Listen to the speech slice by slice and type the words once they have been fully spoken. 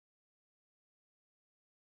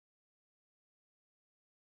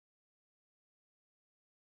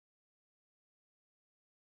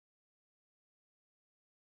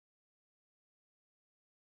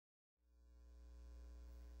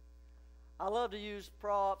I love to use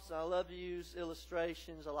props, and I love to use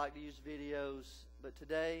illustrations. I like to use videos. But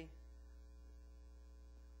today,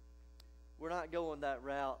 we're not going that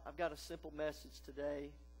route. I've got a simple message today.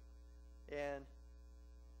 And,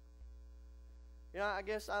 I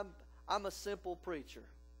guess I'm a simple preacher.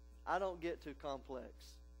 I don't get too complex.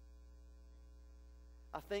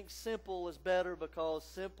 I think simple is better because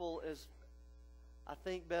simple is, I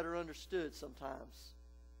think, better understood sometimes.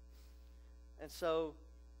 And so,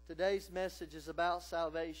 today's message is about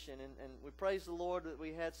salvation, and we praise the Lord that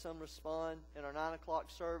we had some respond in our 9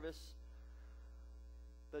 o'clock service.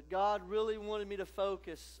 But God really wanted me to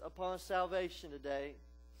focus upon salvation today.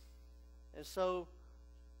 And so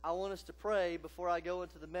I want us to pray before I go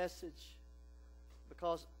into the message,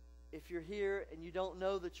 because if you're here and you don't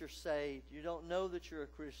know that you're saved, you don't know that you're a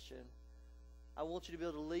Christian, I want you to be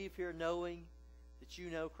able to leave here knowing that you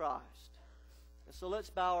know Christ. And so let's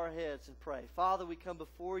bow our heads and pray. Father, we come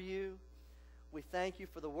before you. We thank you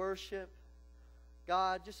for the worship.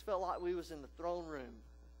 God, just felt like we was in the throne room.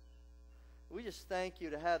 We just thank you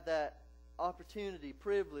to have that opportunity,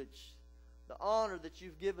 privilege, the honor that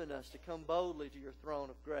you've given us to come boldly to your throne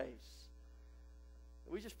of grace.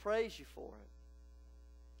 We just praise you for it.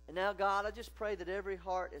 And now, God, I just pray that every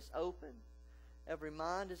heart is open, every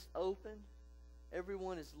mind is open,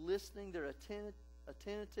 everyone is listening, they're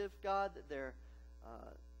attentive, God, that they're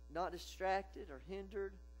not distracted or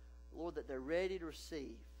hindered. Lord, that they're ready to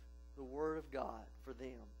receive the Word of God for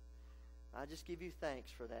them. I just give you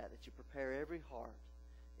thanks for that you prepare every heart.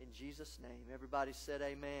 In Jesus' name, everybody said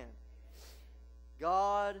amen.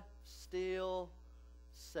 God still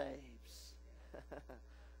saves.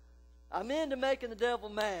 I'm into making the devil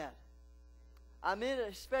mad. I'm in it,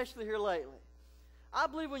 especially here lately. I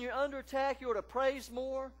believe when you're under attack, you ought to praise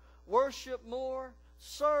more, worship more,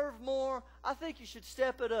 serve more. I think you should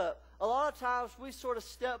step it up. A lot of times we sort of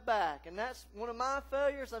step back, and that's one of my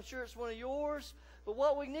failures. I'm sure it's one of yours. But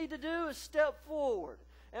what we need to do is step forward,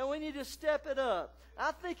 and we need to step it up.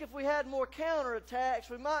 I think if we had more counterattacks,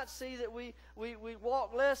 we might see that we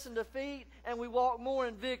walk less in defeat and we walk more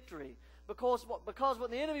in victory. Because what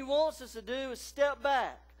the enemy wants us to do is step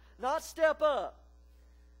back, not step up.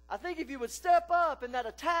 I think if you would step up in that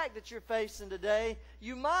attack that you're facing today,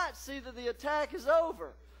 you might see that the attack is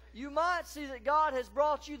over. You might see that God has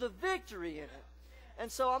brought you the victory in it.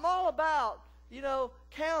 And so I'm all about,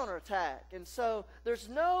 counterattack. And so there's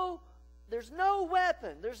no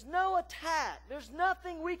weapon, there's no attack, there's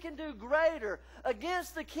nothing we can do greater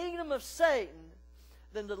against the kingdom of Satan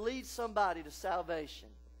than to lead somebody to salvation.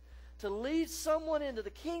 To lead someone into the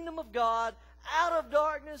kingdom of God, out of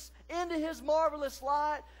darkness, into His marvelous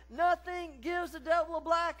light. Nothing gives the devil a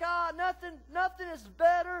black eye. Nothing is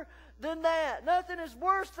better than that. Nothing is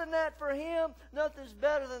worse than that for him. Nothing is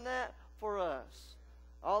better than that for us.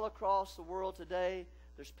 All across the world today,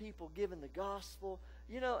 there's people giving the gospel.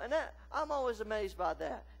 And I'm always amazed by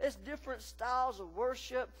that. It's different styles of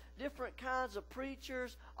worship, different kinds of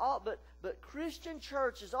preachers. But Christian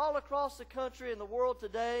churches all across the country and the world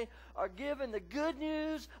today are giving the good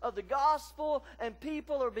news of the gospel, and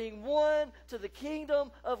people are being won to the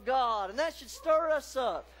kingdom of God. And that should stir us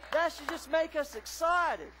up. That should just make us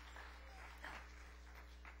excited.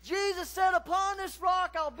 Jesus said, upon this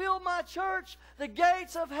rock I'll build my church. The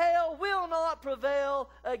gates of hell will not prevail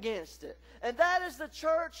against it. And that is the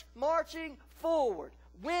church marching forward,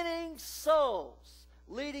 winning souls,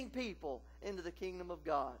 leading people into the kingdom of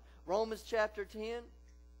God. Romans chapter 10,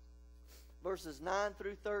 verses 9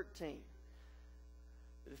 through 13.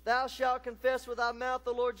 If thou shalt confess with thy mouth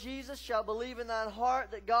the Lord Jesus, shalt believe in thine heart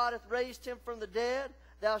that God hath raised him from the dead,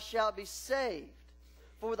 thou shalt be saved.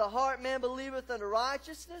 For with the heart man believeth unto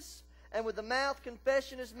righteousness, and with the mouth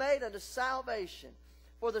confession is made unto salvation.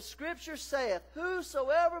 For the Scripture saith,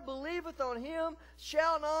 whosoever believeth on him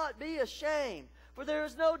shall not be ashamed. For there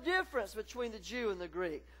is no difference between the Jew and the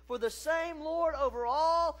Greek. For the same Lord over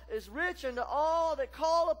all is rich unto all that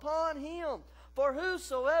call upon him. For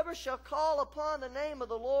whosoever shall call upon the name of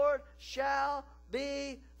the Lord shall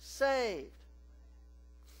be saved.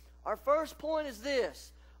 Our first point is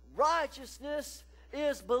this: righteousness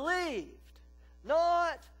is believed,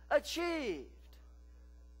 not achieved.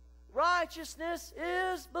 Righteousness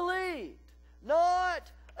is believed, not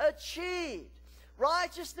achieved.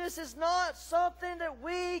 Righteousness is not something that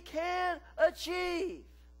we can achieve.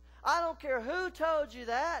 I don't care who told you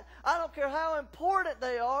that. I don't care how important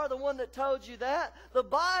they are, the one that told you that. The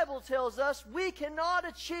Bible tells us we cannot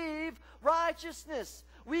achieve righteousness.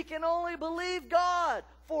 We can only believe God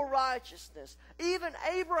for righteousness. Even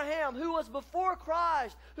Abraham, who was before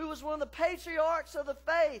Christ, who was one of the patriarchs of the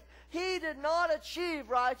faith, he did not achieve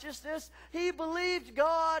righteousness. He believed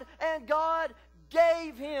God, and God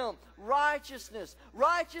gave him righteousness.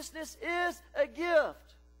 Righteousness is a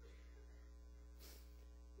gift.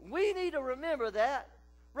 We need to remember that.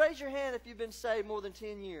 Raise your hand if you've been saved more than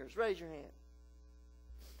 10 years. Raise your hand.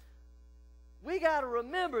 We got to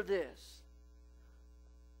remember this.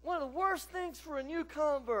 One of the worst things for a new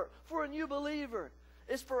convert, for a new believer,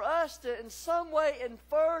 is for us to in some way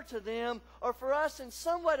infer to them, or for us in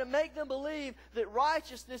some way to make them believe that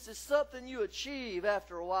righteousness is something you achieve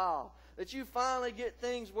after a while. That you finally get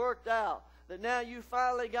things worked out. That now you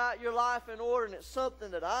finally got your life in order and it's something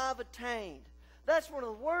that I've attained. That's one of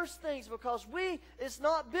the worst things, because it's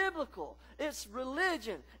not biblical. It's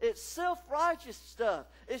religion. It's self-righteous stuff.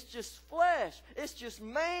 It's just flesh. It's just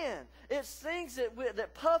man. It's things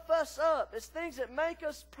that puff us up. It's things that make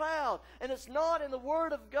us proud. And it's not in the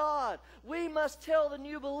Word of God. We must tell the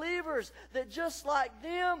new believers that just like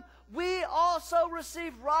them, we also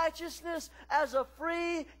receive righteousness as a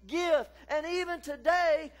free gift. And even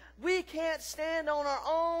today, we can't stand on our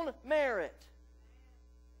own merit.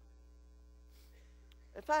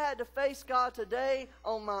 If I had to face God today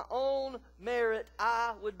on my own merit,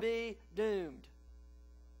 I would be doomed.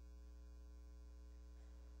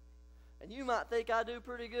 And you might think I do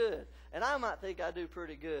pretty good. And I might think I do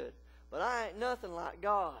pretty good. But I ain't nothing like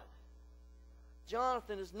God.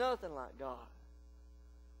 Jonathan is nothing like God.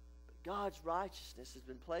 But God's righteousness has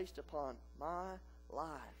been placed upon my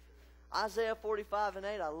life. Isaiah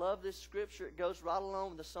 45:8, I love this scripture. It goes right along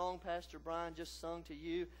with the song Pastor Brian just sung to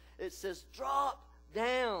you. It says, drop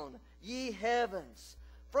down, ye heavens,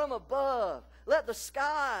 from above. Let the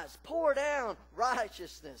skies pour down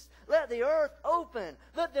righteousness. Let the earth open.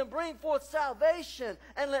 Let them bring forth salvation.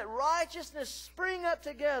 And let righteousness spring up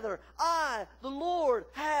together. I, the Lord,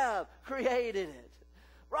 have created it.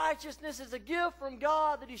 Righteousness is a gift from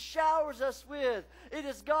God that He showers us with. It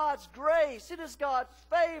is God's grace. It is God's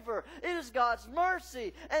favor. It is God's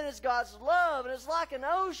mercy. And it's God's love. And it's like an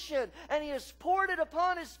ocean. And He has poured it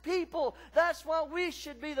upon His people. That's why we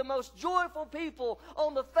should be the most joyful people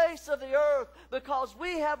on the face of the earth, because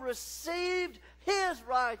we have received His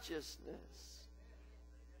righteousness.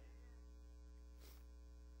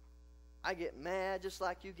 I get mad just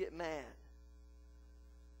like you get mad.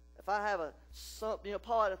 If I have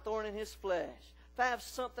Paul had a thorn in his flesh. If I have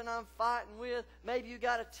something I'm fighting with, maybe you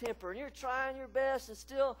got a temper and you're trying your best, and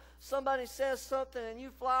still somebody says something and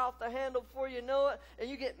you fly off the handle before you know it,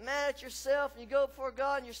 and you get mad at yourself and you go before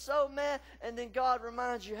God and you're so mad, and then God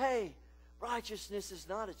reminds you, hey, righteousness is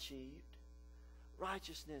not achieved.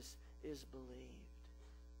 Righteousness is believed.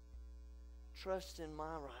 Trust in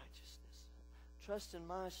my righteousness. Trust in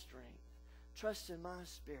my strength. Trust in my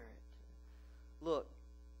spirit. Look,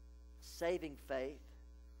 saving faith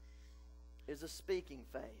is a speaking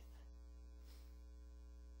faith.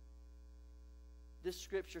 This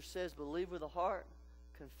scripture says, believe with the heart,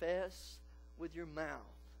 confess with your mouth.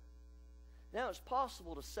 Now, it's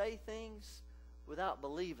possible to say things without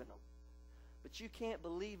believing them, but you can't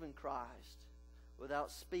believe in Christ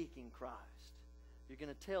without speaking Christ. You're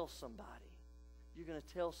going to tell somebody. You're going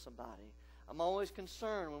to tell somebody. I'm always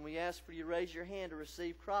concerned when we ask for you to raise your hand to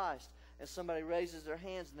receive Christ, and somebody raises their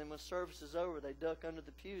hands, and then when service is over, they duck under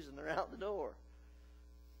the pews and they're out the door.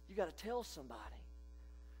 You got to tell somebody.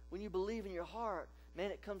 When you believe in your heart,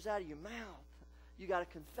 man, it comes out of your mouth. You got to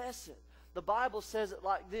confess it. The Bible says it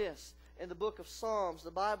like this in the book of Psalms.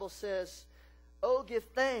 The Bible says, oh, give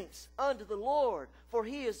thanks unto the Lord, for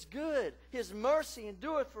He is good. His mercy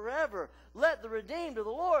endureth forever. Let the redeemed of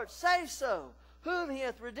the Lord say so, whom He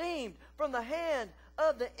hath redeemed from the hand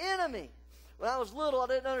of the enemy. When I was little, I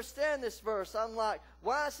didn't understand this verse. I'm like,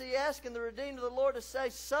 why is He asking the redeemed of the Lord to say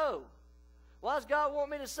so? Why does God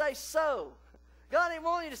want me to say so? God didn't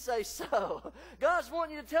want you to say so. God's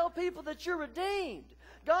wanting you to tell people that you're redeemed.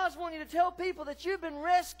 God's wanting you to tell people that you've been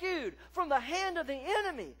rescued from the hand of the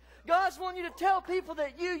enemy. God's wanting you to tell people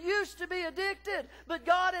that you used to be addicted, but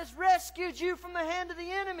God has rescued you from the hand of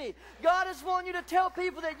the enemy. God is wanting you to tell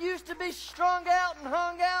people that used to be strung out and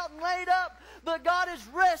hung out and laid up, but God has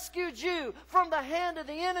rescued you from the hand of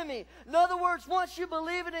the enemy. In other words, once you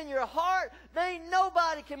believe it in your heart, there ain't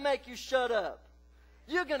nobody can make you shut up.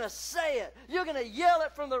 You're going to say it. You're going to yell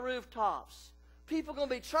it from the rooftops. People are going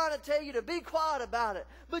to be trying to tell you to be quiet about it.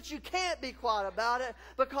 But you can't be quiet about it,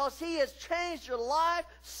 because He has changed your life,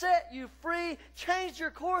 set you free, changed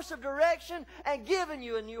your course of direction, and given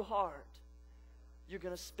you a new heart. You're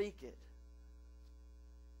going to speak it.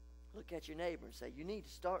 Look at your neighbor and say, you need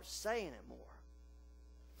to start saying it more.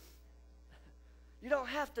 You don't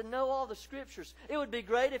have to know all the Scriptures. It would be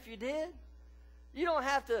great if you did. You don't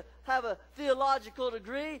have to have a theological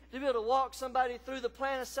degree to be able to walk somebody through the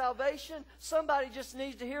plan of salvation. Somebody just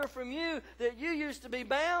needs to hear from you that you used to be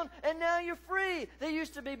bound and now you're free. They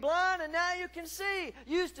used to be blind and now you can see.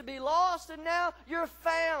 You used to be lost and now you're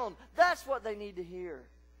found. That's what they need to hear.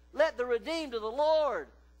 Let the redeemed of the Lord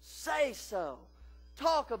say so.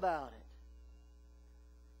 Talk about it.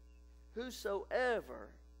 Whosoever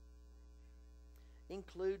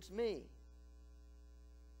includes me.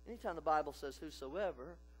 Anytime the Bible says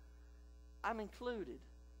whosoever, I'm included.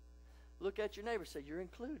 Look at your neighbor and say, you're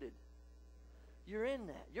included. You're in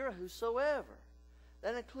that. You're a whosoever.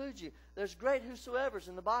 That includes you. There's great whosoevers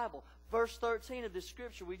in the Bible. Verse 13 of this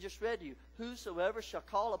scripture we just read to you. Whosoever shall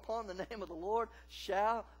call upon the name of the Lord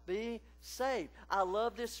shall be saved. I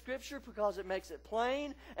love this scripture because it makes it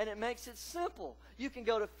plain and it makes it simple. You can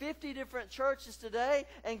go to 50 different churches today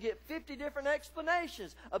and get 50 different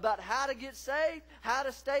explanations about how to get saved, how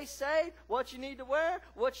to stay saved, what you need to wear,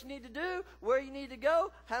 what you need to do, where you need to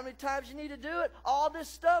go, how many times you need to do it, all this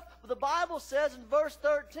stuff. But the Bible says in verse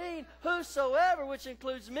 13, whosoever, which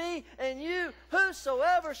includes me and you,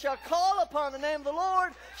 whosoever shall call upon the name of the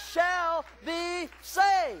Lord shall be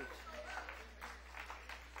saved.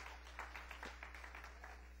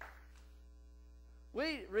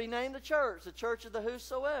 We rename the church of the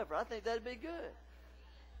whosoever. I think that'd be good.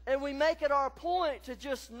 And we make it our point to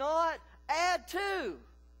just not add to.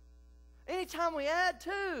 Anytime we add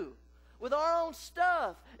to with our own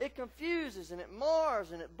stuff, it confuses and it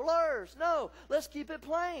mars and it blurs. No, let's keep it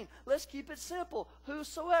plain. Let's keep it simple.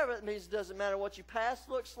 Whosoever. It means it doesn't matter what your past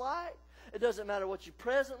looks like. It doesn't matter what your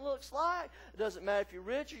present looks like. It doesn't matter if you're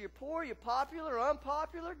rich or you're poor, you're popular or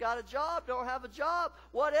unpopular, got a job, don't have a job,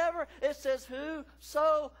 whatever. It says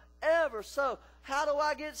whosoever. So, how do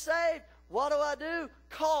I get saved? What do I do?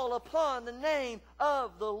 Call upon the name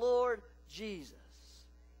of the Lord Jesus.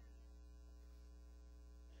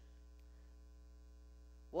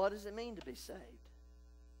 What does it mean to be saved?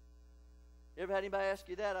 You ever had anybody ask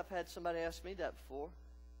you that? I've had somebody ask me that before.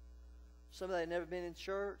 Somebody that had never been in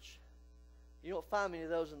church. You don't find many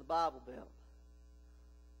of those in the Bible Belt.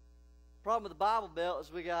 The problem with the Bible Belt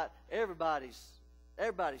is we got everybody's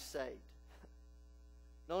saved.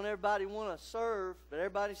 Don't everybody want to serve, but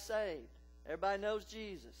everybody's saved. Everybody knows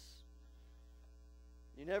Jesus.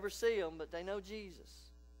 You never see them, but they know Jesus.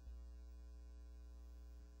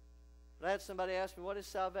 But I had somebody ask me, what is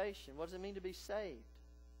salvation? What does it mean to be saved?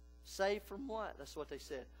 Saved from what? That's what they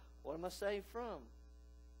said. What am I saved from?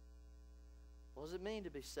 What does it mean to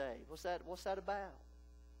be saved? What's that about?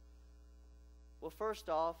 Well, first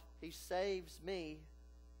off, He saves me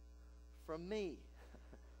from me.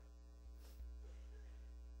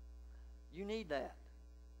 You need that.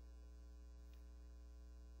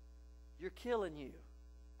 You're killing you.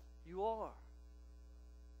 You are.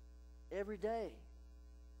 Every day.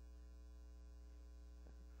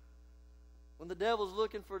 When the devil's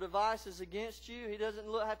looking for devices against you, he doesn't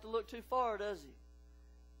have to look too far, does he?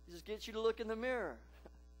 He just gets you to look in the mirror.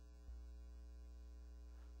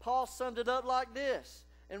 Paul summed it up like this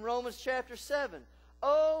in Romans chapter 7.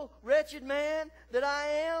 Oh, wretched man that I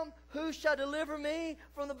am, who shall deliver me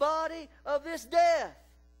from the body of this death?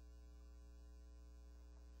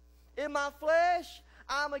 In my flesh,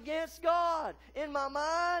 I'm against God. In my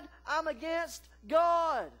mind, I'm against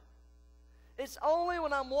God. It's only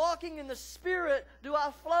when I'm walking in the Spirit do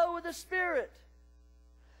I flow with the Spirit.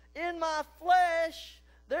 In my flesh,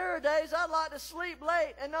 there are days I'd like to sleep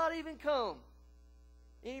late and not even come.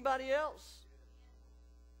 Anybody else?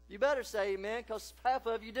 You better say amen, because half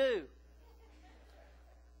of you do.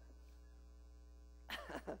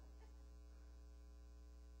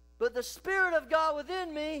 But the Spirit of God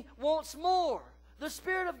within me wants more. The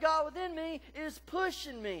Spirit of God within me is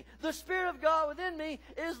pushing me. The Spirit of God within me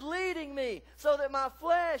is leading me so that my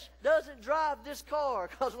flesh doesn't drive this car.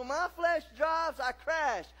 Because when my flesh drives, I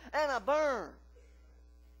crash and I burn.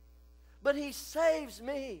 But He saves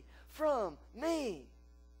me from me.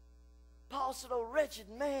 Paul said, oh, wretched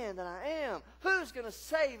man that I am, who's going to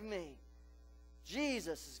save me?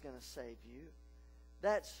 Jesus is going to save you.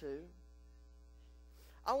 That's who.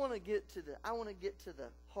 I want to get to the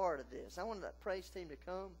heart of this. I want that praise team to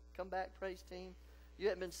come back, praise team. You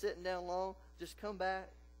haven't been sitting down long. Just come back.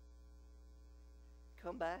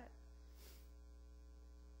 Come back.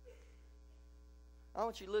 I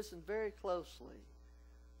want you to listen very closely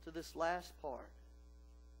to this last part.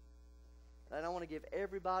 And I want to give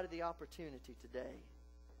everybody the opportunity today.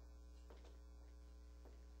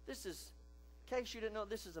 This is, in case you didn't know,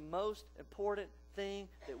 this is the most important thing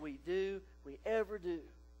that we ever do,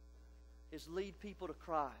 is lead people to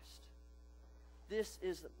Christ. this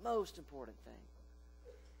is the most important thing.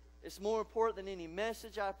 It's more important than any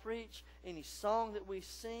message I preach, any song that we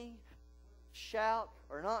sing, shout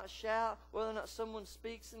or not shout, whether or not someone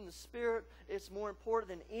speaks in the Spirit. It's more important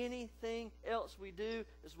than anything else we do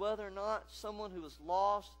is whether or not someone who is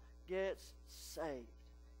lost gets saved.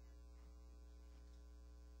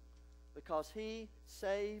 Because He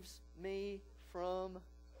saves me from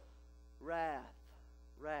wrath.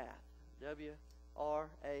 Wrath. W-R-A-T-H.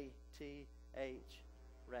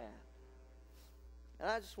 Wrath. And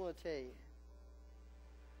I just want to tell you,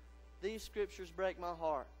 these scriptures break my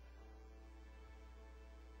heart.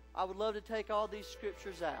 I would love to take all these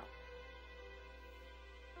scriptures out.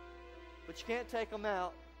 But you can't take them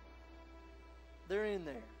out. They're in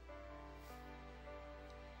there.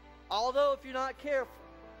 Although if you're not careful,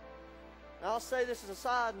 and I'll say this as a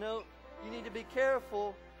side note, you need to be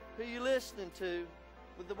careful who you're listening to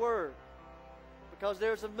with the Word. Because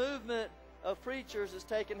there's a movement of preachers that's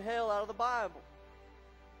taking hell out of the Bible.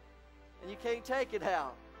 And you can't take it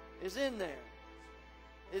out. It's in there.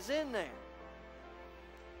 It's in there.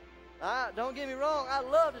 Don't get me wrong, I'd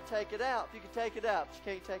love to take it out if you could take it out, but you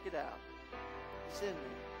can't take it out. It's in there.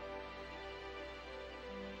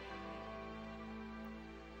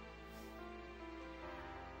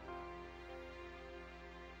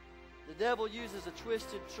 The devil uses a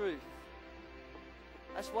twisted truth.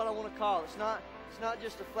 That's what I want to call it. It's not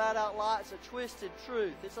just a flat out lie, it's a twisted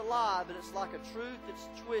truth. It's a lie, but it's like a truth that's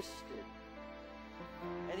twisted.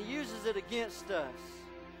 And he uses it against us.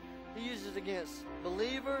 He uses it against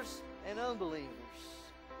believers and unbelievers.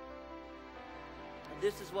 And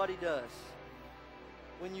this is what he does.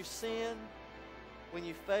 When you sin, when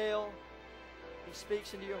you fail, he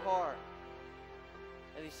speaks into your heart.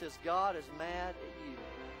 And he says, God is mad at you.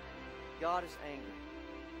 God is angry.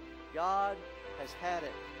 God has had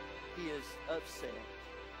it. He is upset.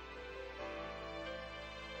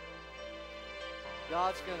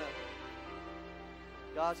 God's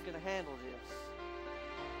gonna handle this.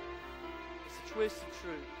 It's a twisted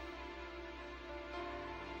truth.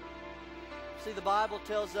 See, the Bible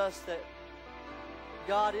tells us that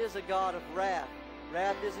God is a God of wrath.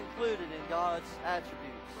 Wrath is included in God's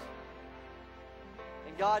attributes.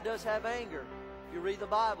 And God does have anger. If you read the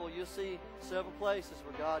Bible, you'll see several places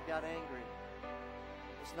where God got angry.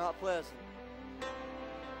 It's not pleasant.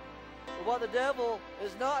 But what the devil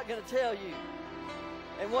is not going to tell you,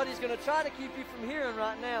 and what he's going to try to keep you from hearing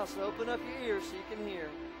right now, so open up your ears so you can hear.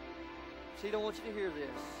 So he don't want you to hear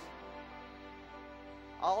this.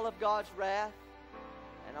 All of God's wrath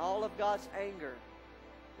and all of God's anger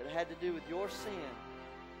that had to do with your sin,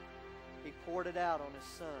 He poured it out on His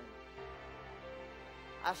Son.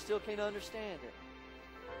 I still can't understand it.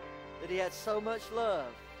 That He had so much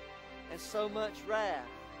love and so much wrath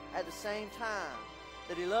at the same time.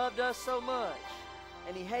 That He loved us so much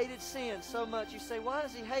and He hated sin so much. You say, why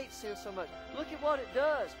does He hate sin so much? Look at what it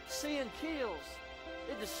does. Sin kills.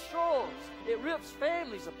 It destroys. It rips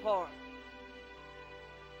families apart.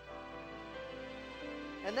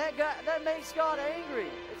 And that makes God angry.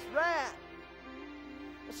 It's wrath.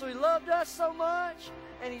 And so He loved us so much,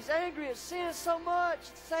 and He's angry at sin so much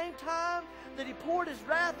at the same time that He poured His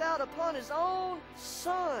wrath out upon His own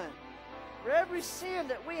Son for every sin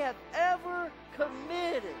that we have ever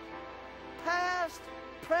committed. Past,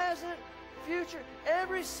 present, future,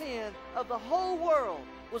 every sin of the whole world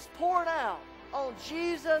was poured out on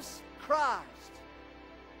Jesus Christ.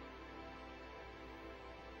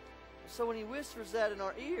 So when He whispers that in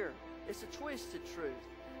our ear, it's a twisted truth.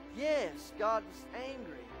 Yes, God was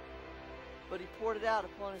angry, but He poured it out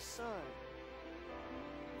upon His Son.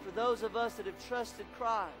 For those of us that have trusted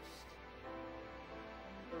Christ,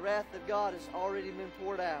 the wrath of God has already been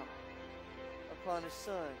poured out upon His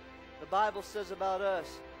Son. The Bible says about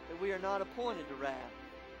us that we are not appointed to wrath.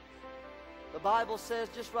 The Bible says,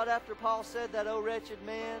 just right after Paul said that, "O wretched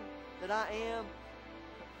man that I am,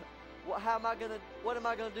 what am I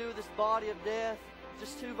going to do with this body of death?"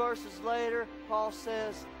 Just 2 verses later, Paul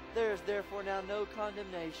says, "There is therefore now no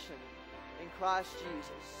condemnation in Christ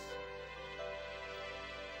Jesus."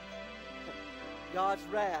 God's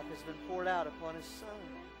wrath has been poured out upon His Son.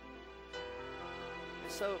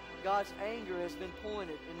 And so God's anger has been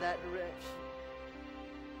pointed in that direction.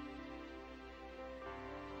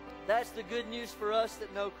 That's the good news for us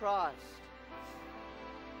that know Christ.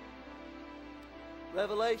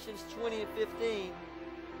 Revelations 20 and 15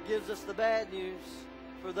 gives us the bad news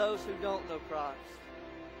for those who don't know Christ.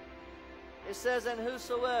 It says, "And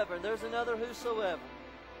whosoever," there's another whosoever,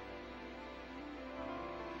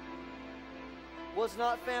 "was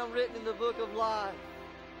not found written in the book of life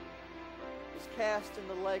was cast in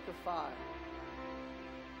the lake of fire."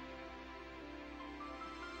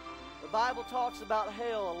 The Bible talks about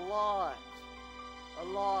hell a lot. A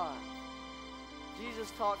lot.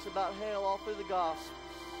 Jesus talks about hell all through the Gospels.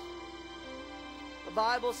 The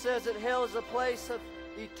Bible says that hell is a place of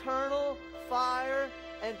eternal fire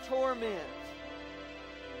and torment.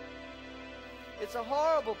 It's a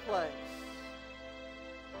horrible place.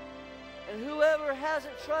 And whoever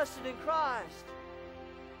hasn't trusted in Christ,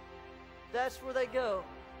 that's where they go.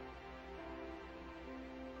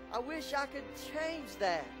 I wish I could change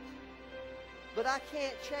that, but I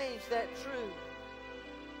can't change that truth.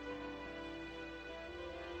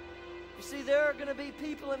 You see, there are going to be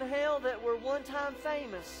people in hell that were one time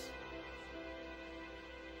famous.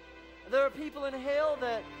 There are people in hell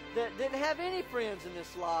that didn't have any friends in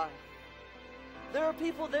this life. There are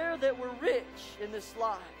people there that were rich in this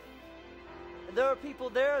life. And there are people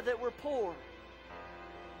there that were poor.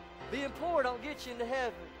 Being poor don't get you into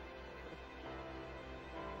heaven.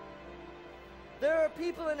 There are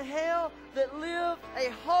people in hell that live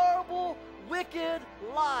a horrible, wicked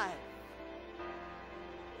life.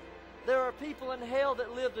 There are people in hell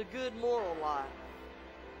that lived a good moral life.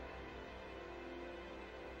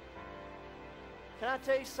 Can I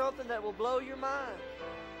tell you something that will blow your mind?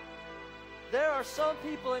 There are some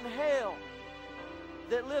people in hell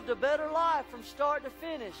that lived a better life from start to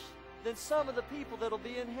finish than some of the people that will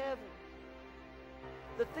be in heaven.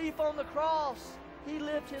 The thief on the cross, he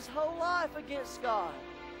lived his whole life against God.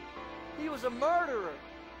 He was a murderer,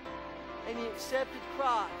 and he accepted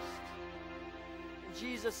Christ. And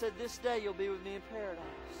Jesus said, "This day you'll be with me in paradise."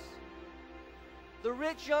 The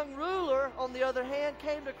rich young ruler, on the other hand,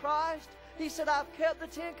 came to Christ. He said, "I've kept the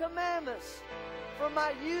 10 Commandments from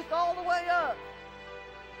my youth all the way up."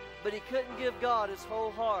 But he couldn't give God his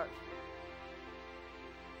whole heart.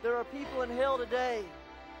 There are people in hell today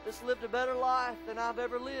that's lived a better life than I've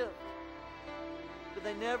ever lived, but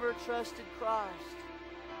they never trusted Christ.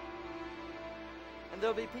 And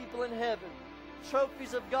there'll be people in heaven,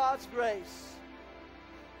 trophies of God's grace,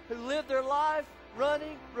 who lived their life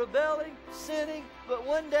running, rebelling, sinning, but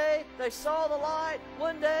one day they saw the light.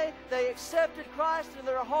 One day they accepted Christ in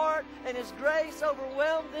their heart, and His grace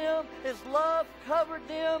overwhelmed them. His love covered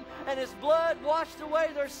them, and His blood washed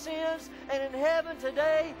away their sins. And in heaven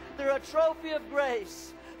today, they're a trophy of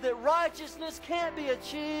grace. That righteousness can't be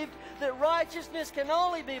achieved, that righteousness can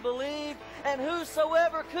only be believed, and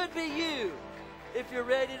whosoever could be you if you're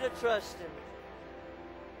ready to trust Him.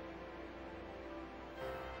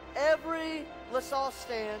 Let's all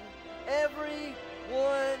stand.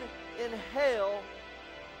 Everyone in hell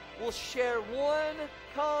will share one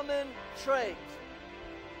common trait.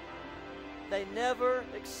 They never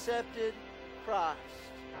accepted Christ.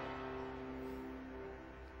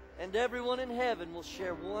 And everyone in heaven will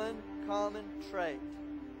share one common trait.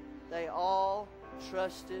 They all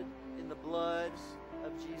trusted in the blood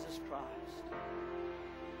of Jesus Christ.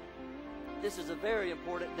 This is a very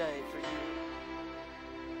important day for you.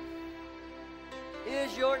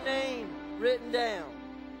 Is your name written down?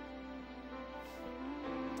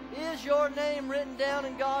 Is your name written down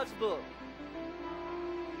in God's book?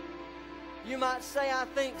 You might say, "I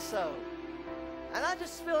think so." And I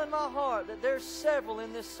just feel in my heart that there's several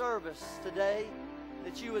in this service today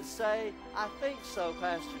that you would say, "I think so,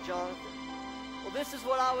 Pastor Jonathan." Well, this is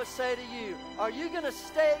what I would say to you. Are you going to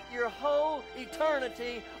stake your whole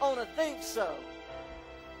eternity on a think so?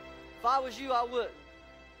 If I was you, I wouldn't.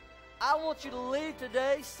 I want you to leave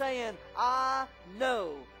today saying, "I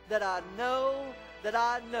know that I know that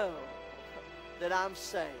I know that I'm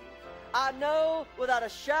saved. I know without a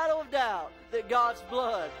shadow of doubt that God's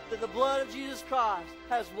blood, that the blood of Jesus Christ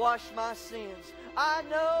has washed my sins. I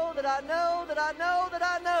know that I know that I know that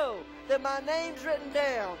I know that my name's written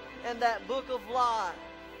down in that book of life.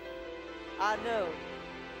 I know."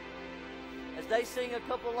 As they sing a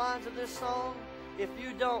couple lines of this song, if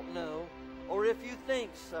you don't know, or if you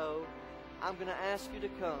think so, I'm going to ask you to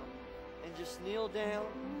come and just kneel down.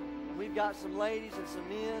 And we've got some ladies and some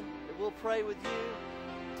men that will pray with you.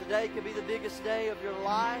 Today could be the biggest day of your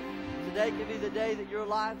life. Today could be the day that your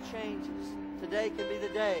life changes. Today could be the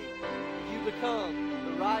day that you become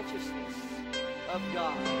the righteousness of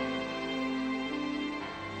God.